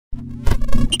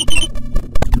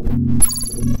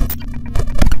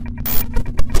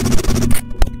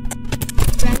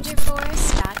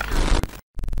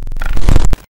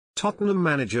Tottenham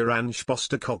manager Ange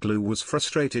Postecoglou was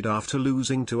frustrated after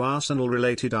losing to Arsenal.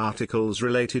 Related articles.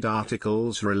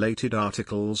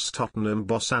 Tottenham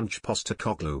boss Ange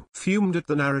Postecoglou fumed at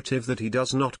the narrative that he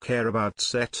does not care about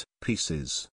set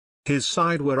pieces. His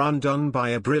side were undone by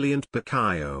a brilliant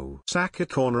Bukayo Saka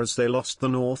corner as they lost the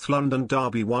North London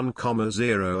derby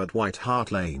 1-0 at White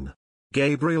Hart Lane.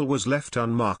 Gabriel was left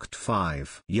unmarked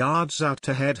 5 yards out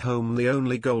to head home the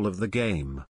only goal of the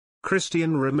game.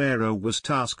 Christian Romero was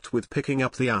tasked with picking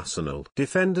up the Arsenal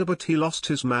defender, but he lost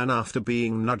his man after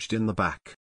being nudged in the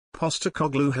back.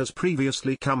 Postecoglou has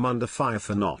previously come under fire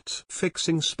for not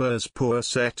fixing Spurs' poor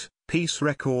set-piece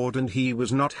record, and he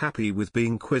was not happy with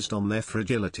being quizzed on their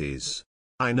fragilities.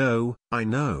 I know.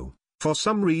 For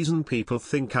some reason people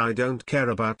think I don't care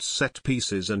about set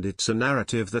pieces, and it's a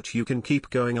narrative that you can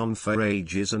keep going on for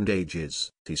ages and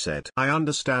ages, he said. I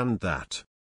understand that.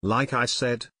 Like I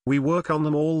said, we work on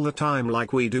them all the time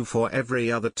like we do for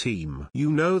every other team.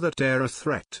 You know that they're a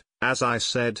threat. As I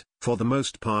said, for the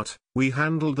most part, we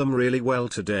handled them really well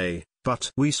today,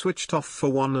 but we switched off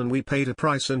for one and we paid a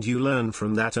price, and you learn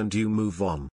from that and you move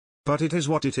on. But it is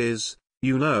what it is,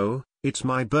 you know, it's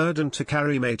my burden to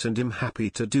carry, mate, and I'm happy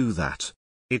to do that.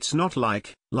 It's not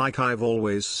like I've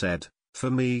always said, for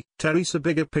me, there's a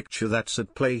bigger picture that's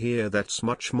at play here that's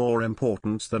much more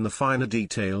important than the finer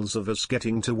details of us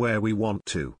getting to where we want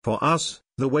to. For us,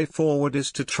 the way forward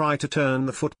is to try to turn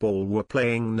the football we're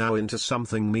playing now into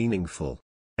something meaningful.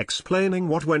 Explaining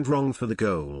what went wrong for the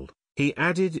goal, he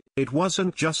added, it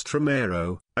wasn't just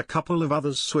Romero, a couple of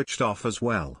others switched off as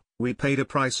well. We paid a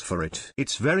price for it.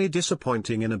 It's very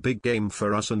disappointing in a big game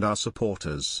for us and our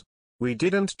supporters. We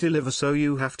didn't deliver, so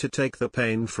you have to take the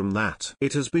pain from that.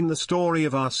 It has been the story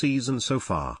of our season so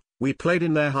far. We played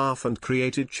in their half and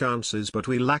created chances, but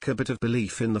we lack a bit of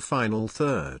belief in the final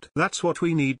third. That's what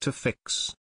we need to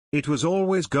fix. It was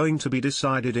always going to be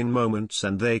decided in moments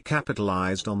and they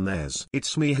capitalized on theirs.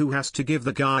 It's me who has to give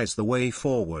the guys the way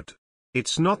forward.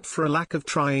 It's not for a lack of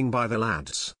trying by the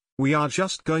lads. We are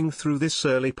just going through this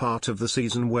early part of the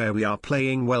season where we are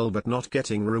playing well but not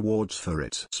getting rewards for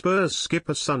it. Spurs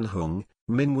skipper Son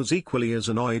Heung-min was equally as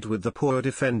annoyed with the poor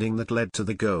defending that led to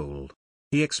the goal.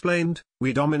 He explained,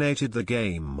 we dominated the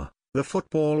game, the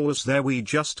football was there, we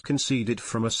just conceded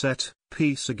from a set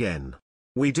piece again.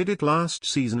 We did it last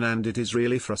season and it is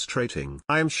really frustrating.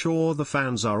 I am sure the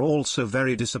fans are also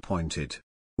very disappointed.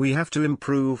 We have to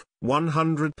improve,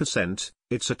 100%,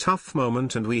 it's a tough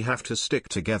moment and we have to stick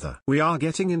together. We are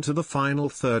getting into the final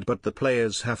third, but the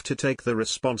players have to take the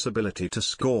responsibility to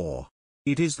score.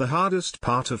 It is the hardest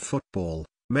part of football,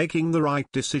 making the right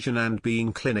decision and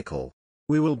being clinical.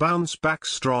 We will bounce back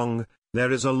strong,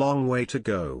 there is a long way to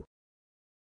go.